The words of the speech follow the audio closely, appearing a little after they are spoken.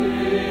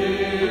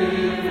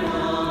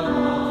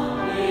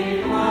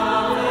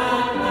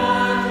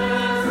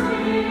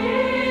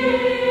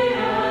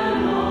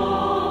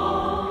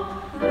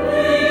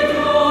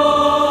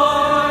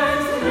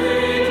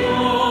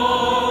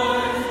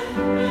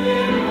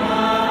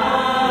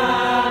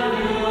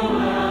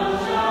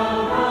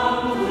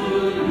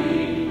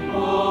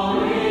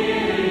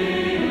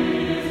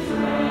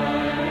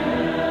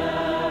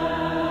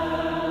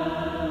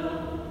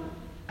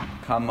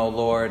Come, O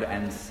Lord,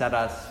 and set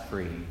us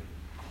free.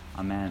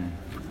 Amen.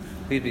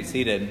 Please be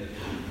seated.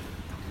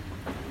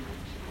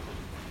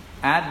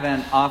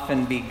 Advent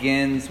often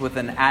begins with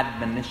an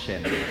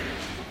admonition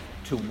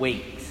to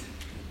wait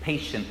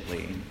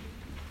patiently.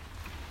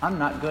 I'm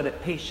not good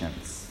at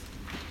patience.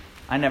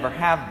 I never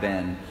have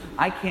been.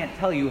 I can't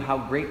tell you how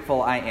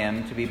grateful I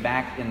am to be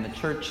back in the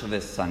church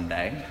this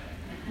Sunday.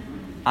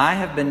 I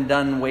have been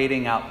done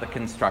waiting out the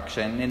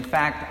construction. In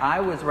fact, I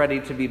was ready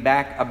to be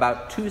back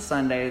about 2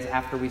 Sundays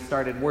after we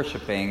started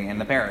worshiping in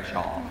the parish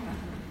hall.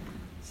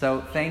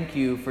 So thank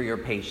you for your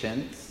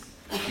patience.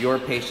 Your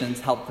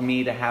patience helped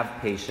me to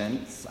have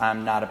patience.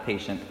 I'm not a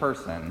patient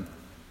person.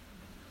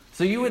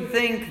 So you would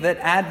think that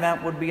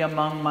Advent would be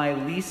among my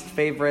least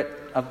favorite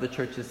of the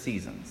church's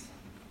seasons.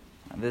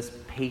 This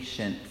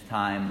patient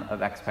time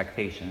of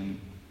expectation,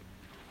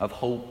 of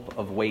hope,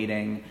 of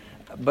waiting.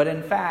 But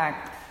in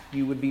fact,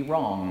 you would be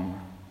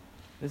wrong.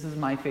 This is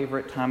my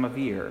favorite time of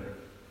year.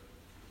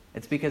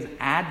 It's because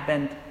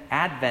Advent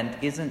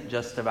isn't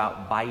just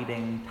about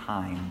biding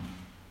time.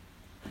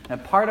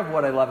 And part of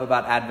what I love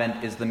about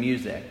Advent is the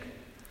music.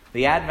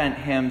 The Advent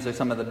hymns are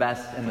some of the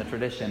best in the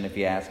tradition, if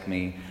you ask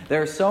me.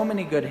 There are so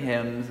many good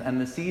hymns, and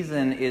the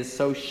season is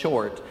so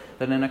short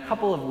that in a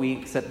couple of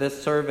weeks at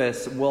this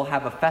service, we'll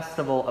have a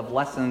festival of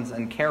lessons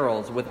and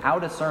carols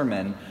without a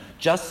sermon,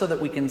 just so that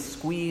we can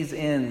squeeze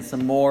in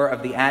some more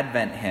of the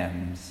Advent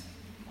hymns.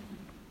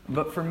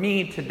 But for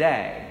me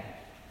today,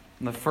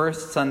 the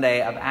first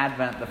Sunday of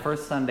Advent, the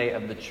first Sunday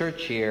of the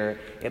church year,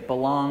 it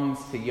belongs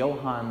to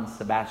Johann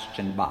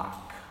Sebastian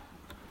Bach.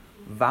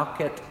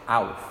 Wachet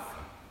auf,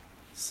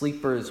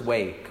 Sleeper's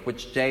Wake,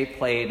 which Jay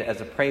played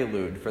as a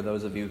prelude for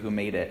those of you who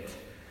made it.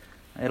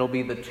 It'll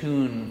be the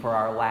tune for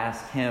our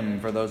last hymn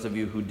for those of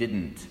you who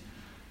didn't.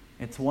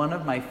 It's one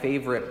of my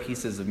favorite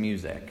pieces of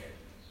music.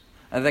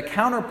 The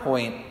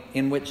counterpoint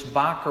in which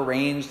Bach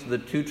arranged the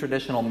 2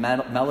 traditional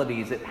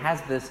melodies, it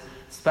has this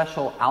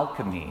special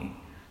alchemy.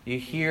 You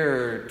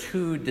hear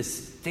 2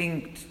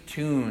 distinct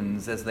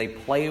tunes as they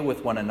play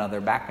with one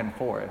another back and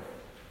forth.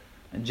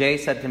 And Jay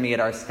said to me at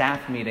our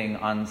staff meeting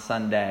on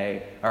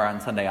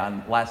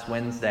last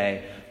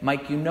Wednesday,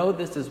 "Mike, you know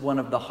this is one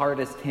of the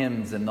hardest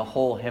hymns in the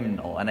whole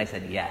hymnal." And I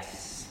said,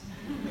 "Yes."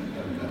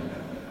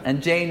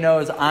 And Jay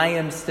knows I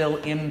am still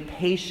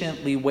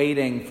impatiently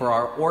waiting for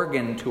our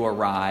organ to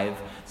arrive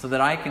so that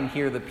I can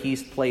hear the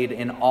piece played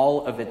in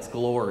all of its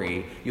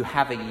glory. You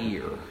have a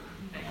year.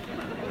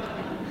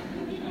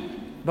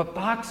 But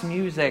Bach's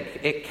music,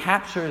 it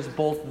captures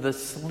both the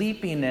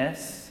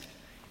sleepiness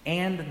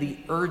and the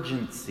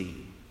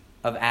urgency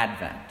of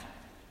Advent.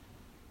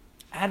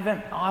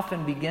 Advent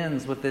often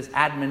begins with this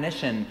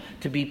admonition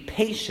to be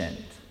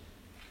patient.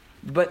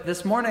 But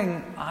this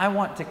morning, I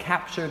want to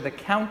capture the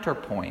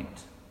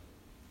counterpoint.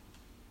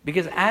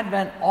 Because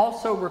Advent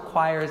also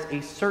requires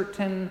a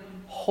certain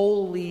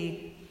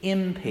holy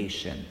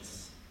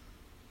impatience.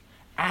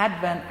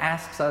 Advent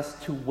asks us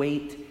to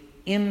wait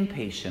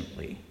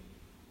impatiently.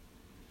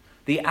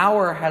 The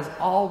hour has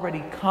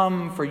already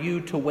come for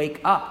you to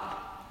wake up,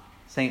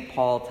 St.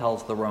 Paul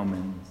tells the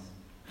Romans.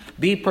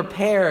 Be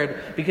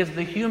prepared, because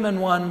the human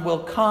one will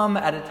come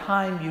at a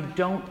time you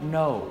don't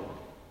know,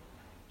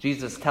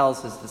 Jesus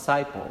tells his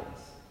disciples.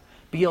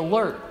 Be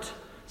alert,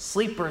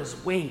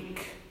 sleepers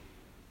wake.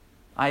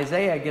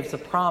 Isaiah gives a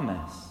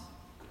promise.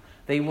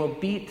 They will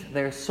beat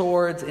their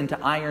swords into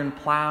iron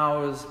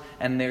plows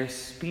and their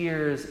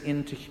spears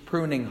into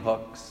pruning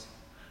hooks.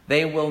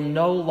 They will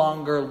no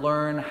longer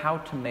learn how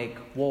to make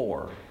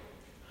war.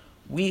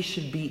 We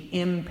should be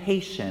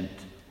impatient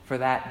for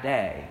that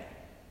day.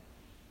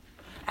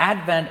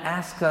 Advent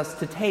asks us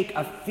to take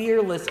a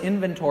fearless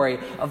inventory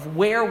of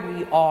where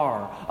we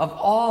are, of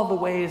all the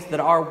ways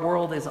that our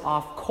world is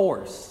off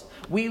course.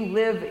 We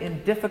live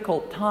in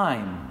difficult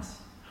times.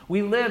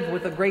 We live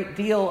with a great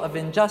deal of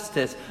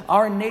injustice.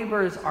 Our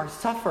neighbors are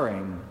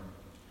suffering.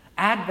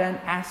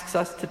 Advent asks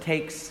us to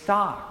take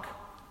stock.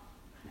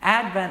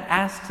 Advent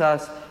asks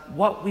us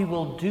what we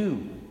will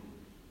do.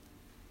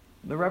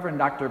 The Reverend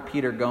Dr.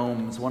 Peter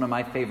Gomes, one of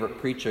my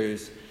favorite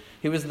preachers,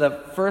 he was the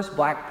first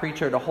black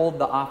preacher to hold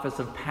the office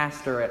of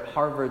pastor at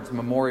Harvard's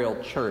Memorial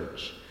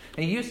Church.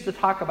 And he used to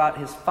talk about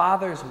his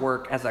father's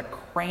work as a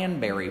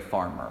cranberry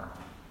farmer.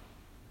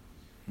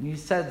 And he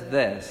said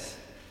this: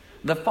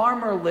 the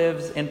farmer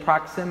lives in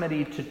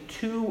proximity to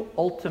 2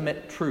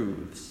 ultimate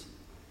truths,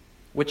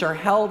 which are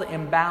held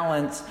in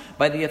balance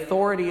by the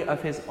authority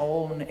of his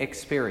own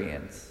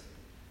experience.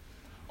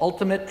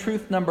 Ultimate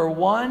truth number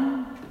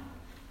 1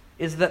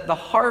 is that the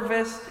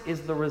harvest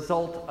is the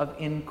result of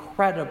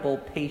incredible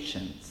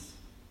patience.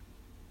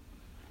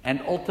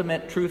 And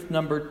ultimate truth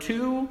number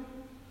 2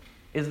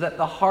 is that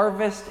the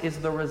harvest is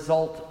the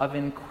result of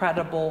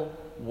incredible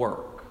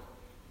work.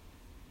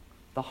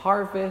 The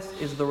harvest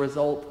is the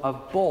result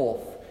of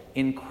both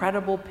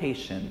incredible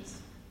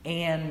patience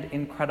and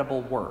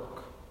incredible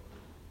work.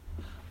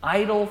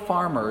 Idle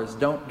farmers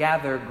don't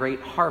gather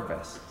great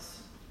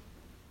harvests.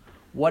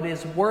 What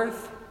is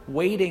worth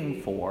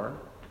waiting for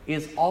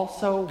is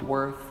also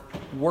worth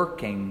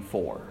working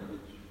for.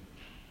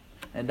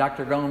 And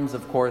Dr. Gomes,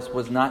 of course,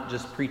 was not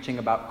just preaching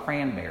about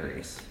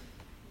cranberries.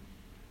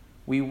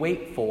 We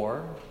wait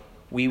for,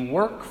 we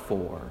work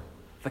for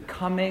the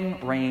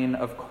coming reign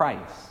of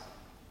Christ.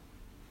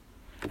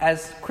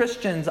 As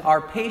Christians,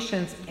 our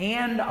patience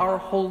and our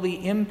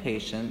holy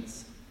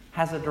impatience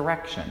has a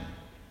direction.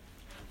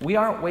 We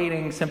aren't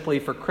waiting simply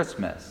for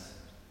Christmas.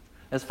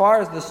 As far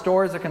as the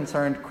stores are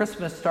concerned,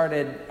 Christmas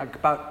started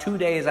about 2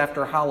 days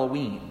after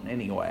Halloween,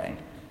 anyway.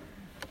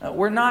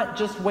 We're not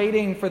just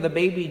waiting for the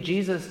baby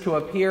Jesus to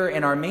appear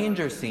in our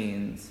manger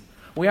scenes.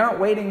 We are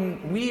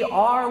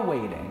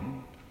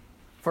waiting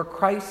for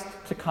Christ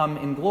to come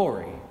in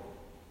glory.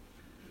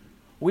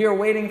 We are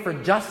waiting for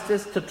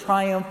justice to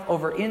triumph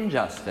over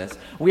injustice.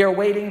 We are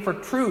waiting for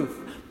truth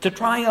to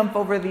triumph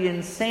over the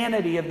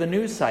insanity of the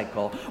news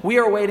cycle. We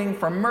are waiting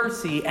for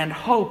mercy and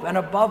hope, and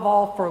above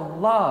all, for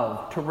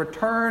love to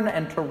return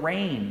and to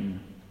reign.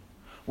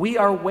 We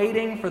are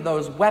waiting for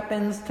those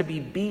weapons to be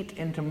beat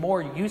into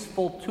more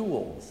useful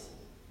tools.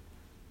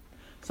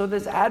 So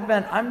this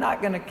Advent, I'm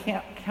not going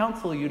to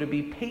counsel you to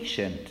be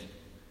patient.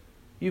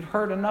 You've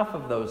heard enough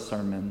of those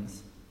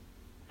sermons.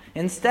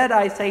 Instead,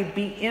 I say,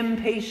 be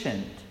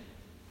impatient.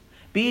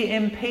 Be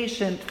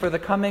impatient for the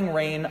coming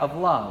reign of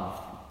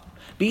love.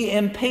 Be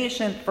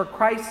impatient for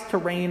Christ to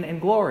reign in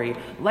glory.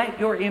 Let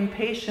your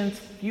impatience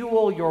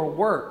fuel your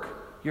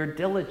work, your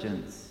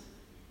diligence.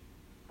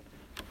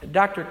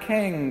 Dr.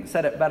 King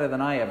said it better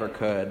than I ever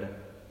could.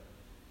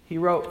 He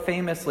wrote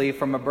famously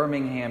from a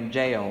Birmingham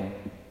jail,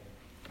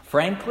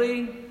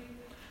 "Frankly,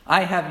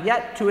 I have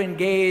yet to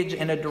engage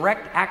in a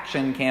direct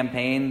action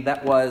campaign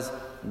that was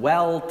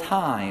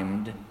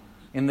well-timed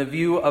in the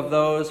view of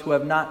those who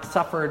have not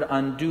suffered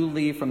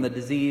unduly from the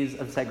disease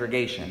of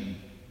segregation.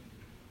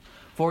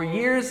 For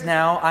years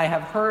now, I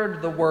have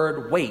heard the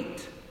word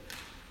wait.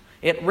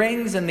 It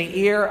rings in the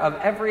ear of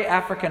every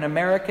African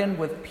American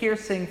with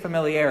piercing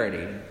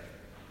familiarity.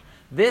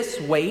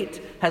 This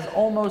wait has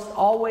almost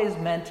always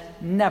meant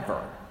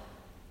never.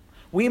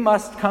 We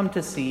must come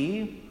to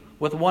see,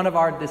 with one of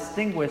our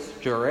distinguished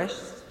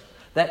jurists,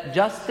 that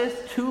justice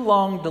too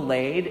long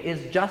delayed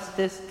is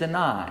justice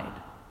denied."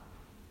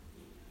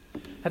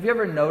 Have you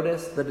ever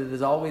noticed that it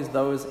is always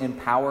those in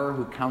power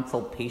who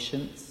counsel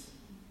patience?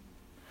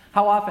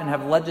 How often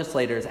have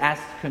legislators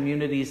asked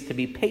communities to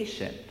be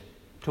patient,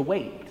 to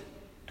wait,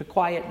 to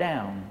quiet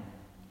down?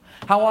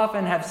 How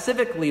often have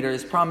civic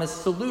leaders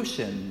promised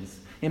solutions,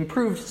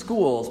 improved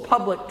schools,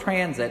 public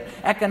transit,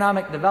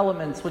 economic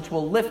developments which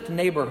will lift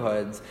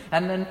neighborhoods,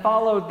 and then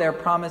followed their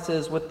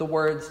promises with the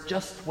words,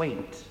 "Just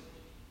wait"?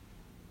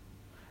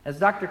 As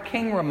Dr.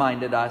 King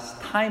reminded us,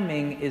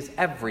 timing is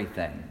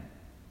everything.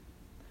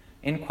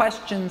 In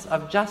questions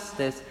of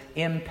justice,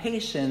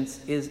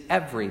 impatience is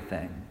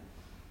everything.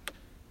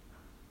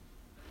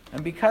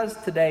 And because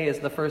today is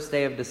the first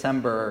day of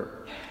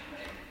December,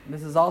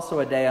 this is also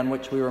a day on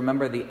which we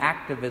remember the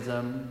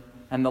activism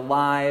and the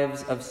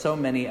lives of so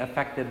many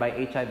affected by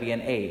HIV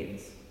and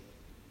AIDS.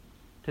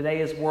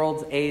 Today is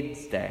World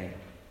AIDS Day.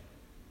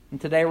 And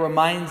today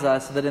reminds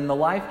us that in the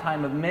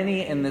lifetime of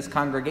many in this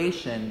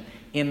congregation,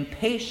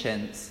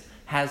 impatience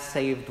has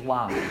saved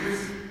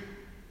lives.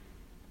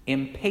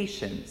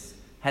 Impatience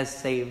has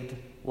saved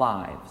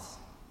lives.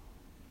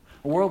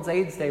 World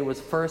AIDS Day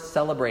was first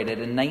celebrated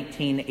in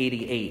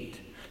 1988,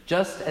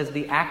 just as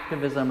the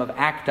activism of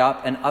ACT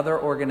UP and other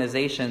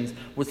organizations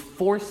was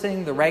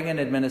forcing the Reagan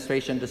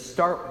administration to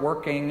start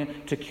working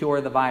to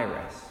cure the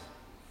virus.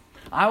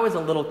 I was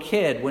a little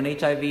kid when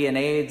HIV and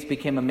AIDS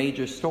became a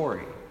major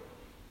story.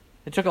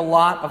 It took a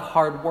lot of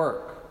hard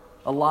work,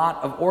 a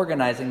lot of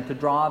organizing to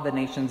draw the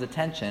nation's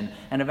attention,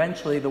 and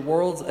eventually the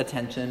world's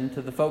attention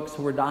to the folks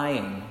who were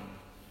dying.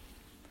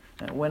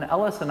 When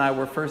Ellis and I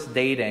were first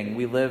dating,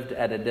 we lived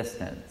at a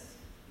distance.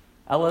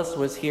 Ellis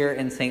was here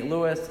in St.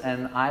 Louis,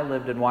 and I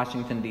lived in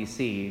Washington,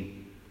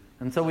 D.C.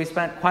 And so we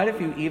spent quite a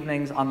few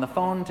evenings on the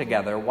phone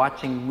together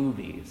watching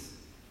movies.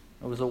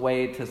 It was a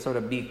way to sort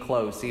of be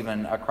close,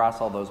 even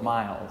across all those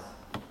miles.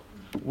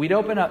 We'd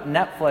open up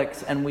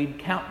Netflix, and we'd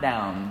count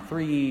down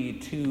 3,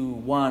 2,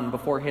 1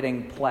 before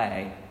hitting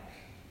play.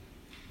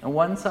 And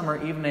one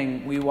summer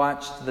evening, we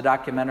watched the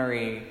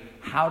documentary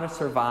How to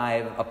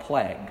Survive a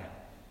Plague.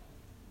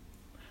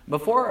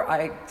 Before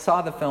I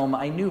saw the film,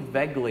 I knew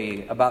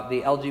vaguely about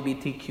the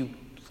LGBTQ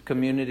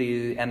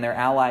community and their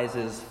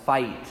allies'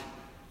 fight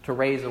to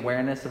raise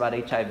awareness about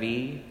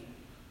HIV.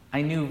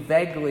 I knew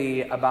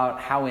vaguely about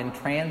how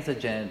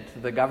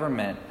intransigent the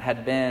government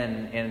had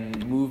been in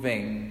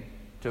moving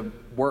to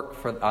work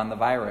on the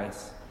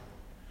virus.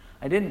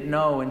 I didn't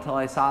know until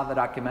I saw the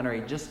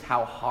documentary just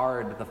how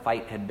hard the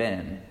fight had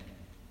been.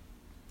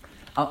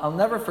 I'll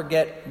never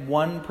forget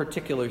one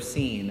particular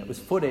scene. It was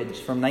footage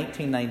from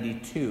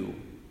 1992.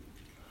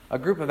 A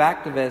group of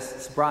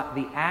activists brought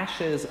the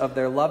ashes of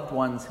their loved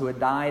ones who had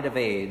died of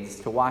AIDS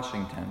to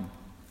Washington.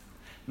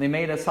 They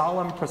made a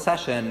solemn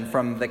procession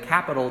from the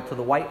Capitol to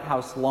the White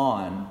House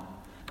lawn.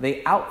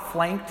 They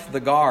outflanked the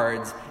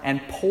guards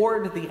and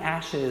poured the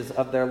ashes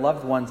of their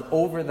loved ones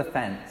over the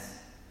fence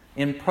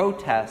in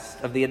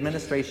protest of the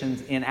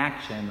administration's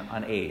inaction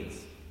on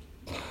AIDS.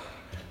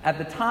 At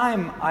the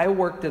time, I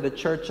worked at a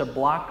church a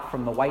block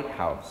from the White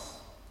House.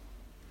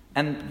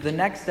 And the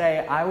next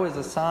day, I was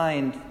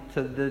assigned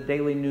to the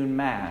daily noon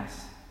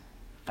mass.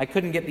 I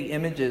couldn't get the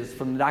images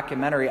from the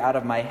documentary out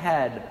of my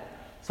head,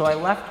 so I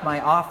left my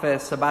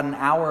office about an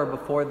hour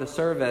before the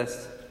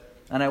service,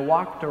 and I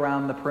walked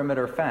around the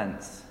perimeter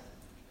fence.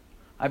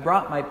 I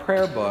brought my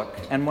prayer book,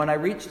 and when I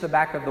reached the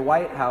back of the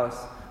White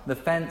House, the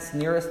fence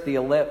nearest the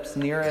ellipse,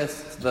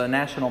 nearest the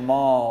National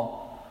Mall,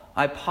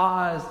 I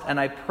paused and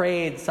I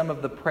prayed some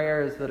of the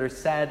prayers that are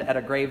said at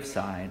a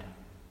graveside.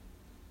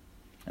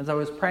 As I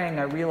was praying,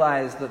 I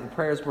realized that the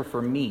prayers were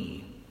for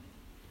me.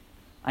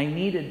 I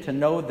needed to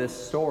know this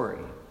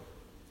story.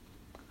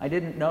 I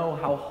didn't know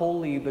how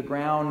holy the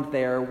ground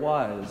there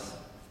was.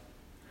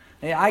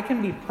 I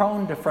can be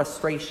prone to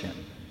frustration.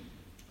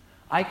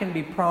 I can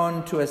be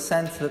prone to a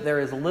sense that there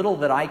is little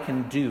that I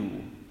can do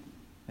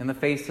in the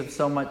face of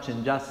so much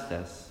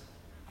injustice.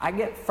 I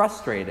get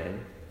frustrated.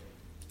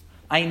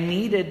 I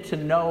needed to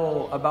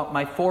know about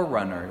my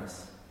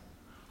forerunners,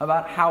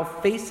 about how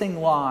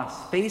facing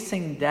loss,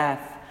 facing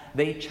death,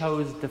 they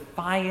chose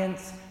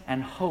defiance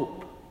and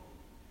hope.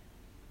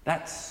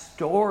 That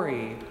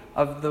story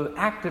of the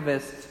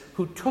activists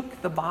who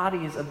took the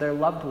bodies of their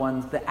loved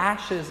ones, the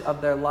ashes of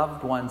their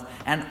loved ones,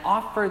 and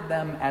offered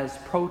them as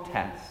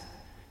protest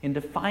in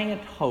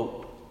defiant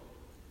hope.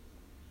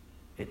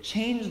 It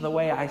changed the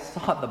way I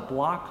saw the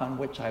block on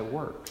which I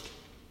worked.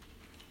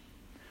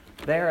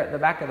 There at the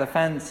back of the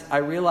fence, I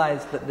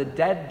realized that the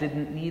dead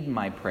didn't need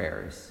my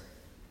prayers.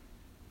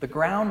 The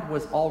ground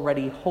was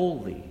already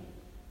holy.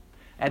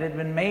 It had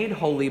been made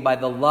holy by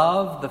the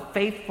love, the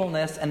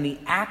faithfulness, and the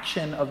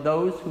action of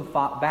those who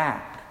fought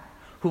back,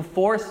 who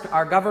forced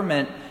our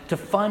government to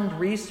fund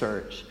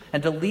research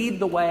and to lead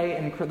the way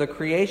in the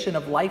creation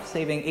of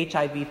life-saving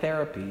HIV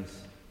therapies.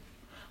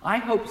 I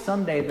hope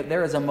someday that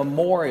there is a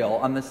memorial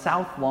on the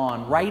South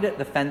Lawn right at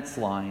the fence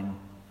line,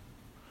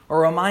 a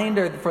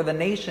reminder for the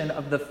nation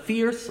of the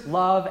fierce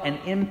love and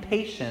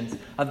impatience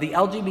of the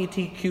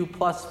LGBTQ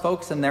plus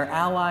folks and their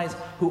allies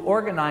who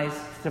organized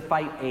to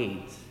fight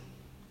AIDS.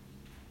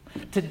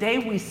 Today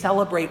we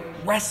celebrate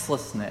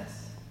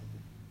restlessness.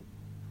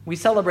 We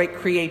celebrate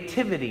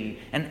creativity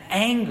and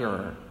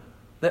anger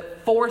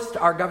that forced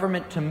our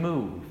government to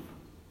move,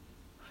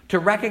 to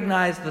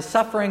recognize the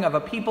suffering of a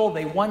people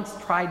they once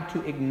tried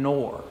to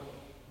ignore.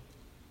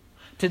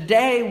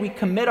 Today, we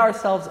commit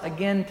ourselves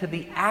again to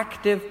the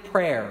active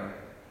prayer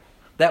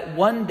that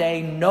one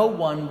day no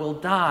one will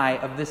die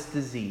of this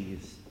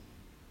disease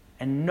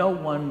and no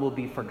one will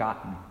be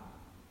forgotten.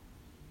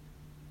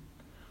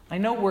 I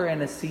know we're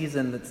in a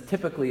season that's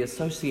typically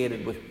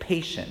associated with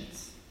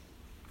patience,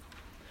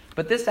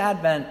 but this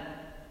Advent,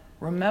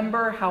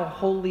 remember how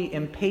holy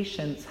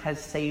impatience has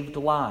saved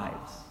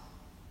lives.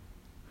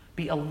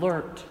 Be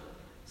alert.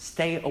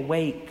 Stay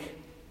awake.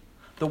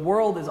 The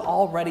world is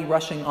already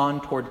rushing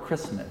on toward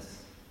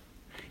Christmas.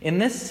 In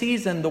this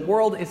season, the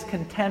world is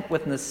content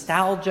with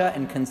nostalgia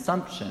and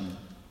consumption.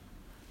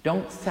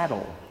 Don't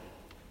settle.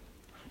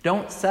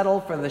 Don't settle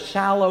for the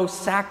shallow,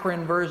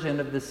 saccharine version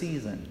of the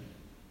season.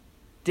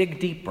 Dig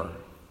deeper.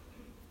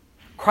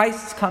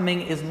 Christ's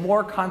coming is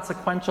more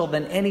consequential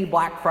than any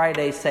Black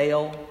Friday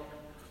sale,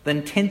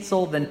 than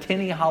tinsel, than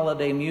tinny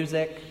holiday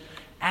music.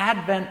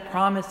 Advent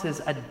promises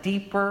a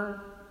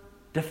deeper,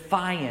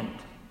 defiant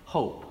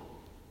hope.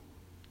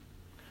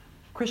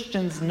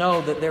 Christians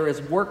know that there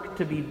is work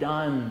to be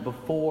done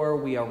before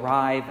we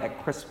arrive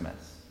at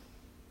Christmas,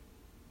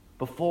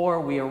 before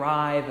we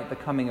arrive at the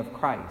coming of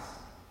Christ.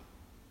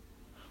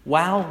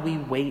 While we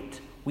wait,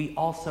 we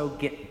also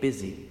get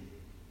busy.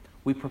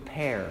 We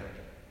prepare.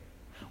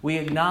 We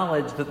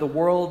acknowledge that the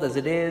world as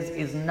it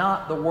is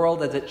not the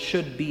world as it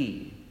should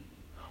be.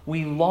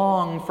 We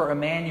long for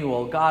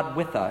Emmanuel, God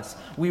with us.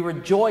 We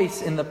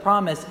rejoice in the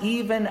promise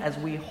even as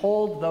we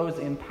hold those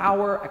in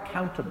power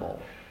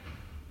accountable.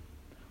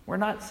 We're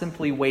not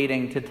simply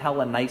waiting to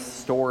tell a nice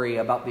story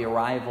about the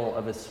arrival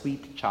of a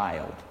sweet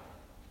child.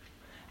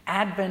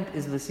 Advent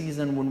is the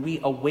season when we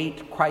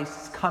await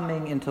Christ's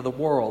coming into the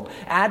world.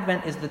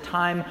 Advent is the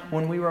time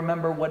when we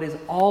remember what is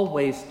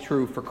always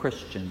true for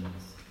Christians.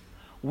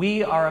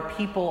 We are a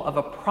people of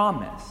a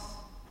promise.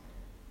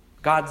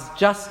 God's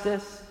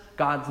justice,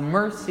 God's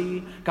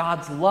mercy,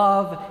 God's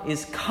love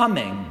is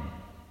coming,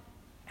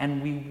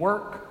 and we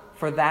work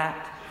for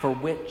that for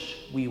which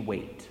we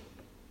wait.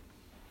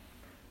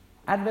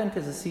 Advent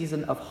is a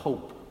season of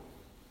hope.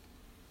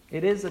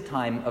 It is a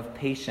time of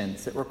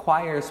patience. It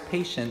requires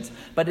patience,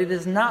 but it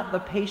is not the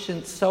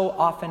patience so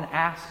often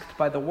asked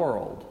by the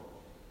world.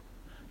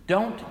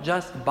 Don't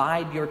just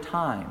bide your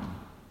time.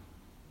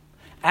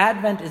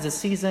 Advent is a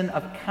season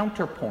of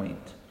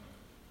counterpoint.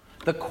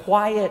 The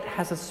quiet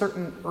has a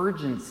certain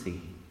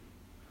urgency.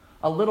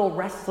 A little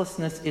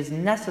restlessness is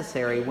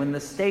necessary when the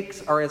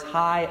stakes are as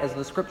high as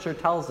the Scripture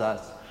tells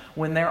us,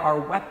 when there are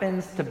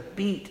weapons to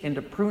beat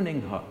into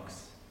pruning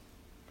hooks.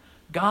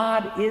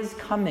 God is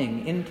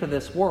coming into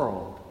this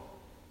world.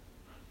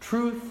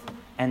 Truth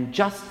and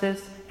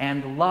justice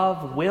and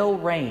love will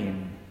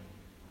reign.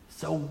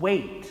 So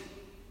wait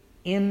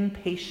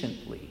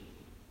impatiently.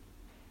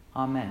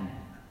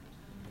 Amen.